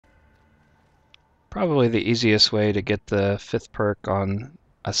Probably the easiest way to get the 5th perk on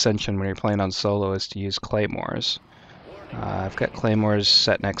Ascension when you're playing on solo is to use claymores. I've got claymores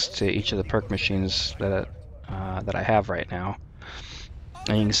set next to each of the perk machines that I have right now.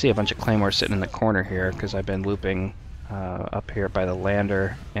 And you can see a bunch of claymores sitting in the corner here because I've been looping up here by the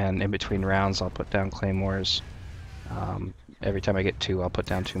lander, and in between rounds I'll put down claymores. Every time I get 2, I'll put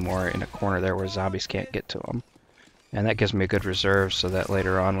down 2 more in a corner there where zombies can't get to them. And that gives me a good reserve so that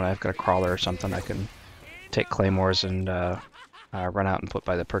later on when I've got a crawler or something, I can take claymores and run out and put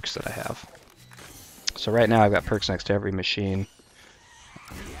by the perks that I have. So right now I've got perks next to every machine.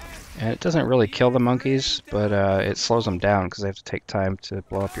 And it doesn't really kill the monkeys, but it slows them down because they have to take time to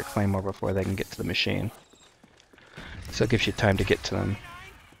blow up your claymore before they can get to the machine. So it gives you time to get to them.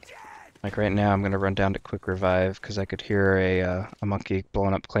 Like right now I'm going to run down to quick revive because I could hear a monkey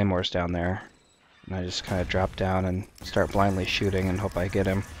blowing up claymores down there. And I just kind of drop down and start blindly shooting and hope I get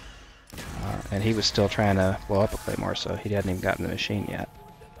him. And he was still trying to blow up a claymore, so he hadn't even gotten the machine yet.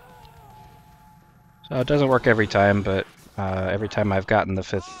 So it doesn't work every time, but every time I've gotten the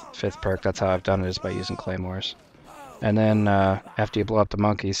fifth perk, that's how I've done it, is by using claymores. And then after you blow up the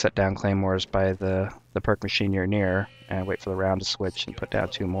monkey, set down claymores by the perk machine you're near, and wait for the round to switch and put down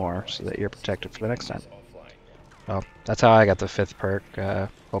 2 more so that you're protected for the next time. Well, that's how I got the 5th perk.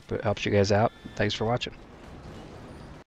 Hope it helps you guys out. Thanks for watching.